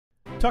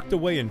Tucked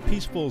away in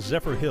peaceful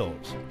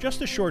Zephyrhills,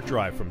 just a short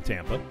drive from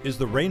Tampa, is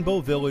the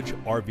Rainbow Village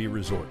RV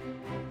Resort.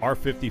 Our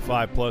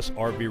 55-plus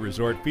RV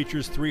resort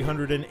features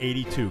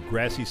 382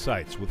 grassy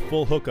sites with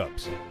full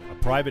hookups, a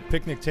private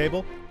picnic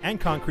table, and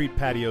concrete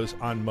patios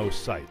on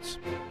most sites.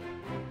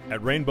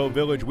 At Rainbow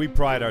Village, we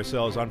pride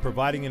ourselves on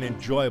providing an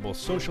enjoyable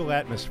social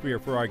atmosphere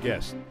for our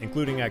guests,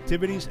 including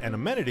activities and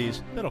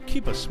amenities that'll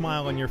keep a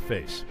smile on your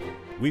face.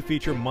 We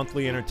feature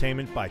monthly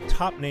entertainment by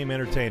top-name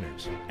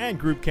entertainers and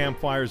group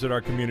campfires at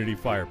our community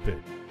fire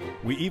pit.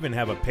 We even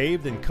have a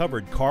paved and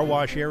covered car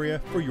wash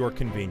area for your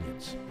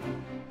convenience.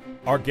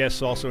 Our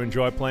guests also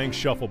enjoy playing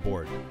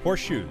shuffleboard,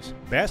 horseshoes,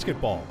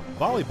 basketball,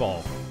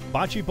 volleyball,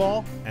 bocce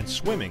ball, and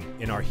swimming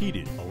in our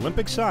heated,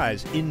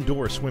 Olympic-size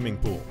indoor swimming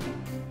pool.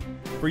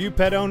 For you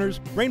pet owners,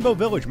 Rainbow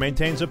Village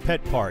maintains a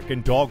pet park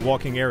and dog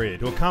walking area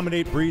to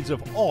accommodate breeds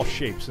of all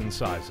shapes and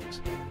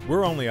sizes.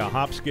 We're only a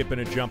hop, skip,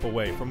 and a jump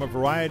away from a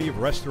variety of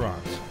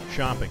restaurants,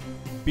 shopping,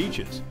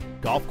 beaches,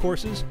 golf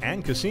courses,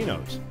 and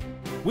casinos.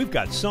 We've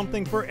got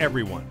something for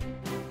everyone.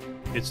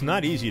 It's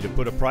not easy to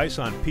put a price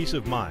on peace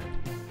of mind,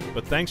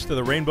 but thanks to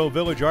the Rainbow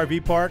Village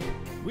RV Park,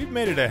 we've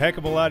made it a heck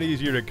of a lot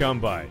easier to come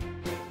by.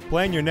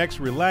 Plan your next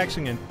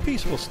relaxing and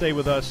peaceful stay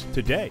with us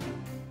today.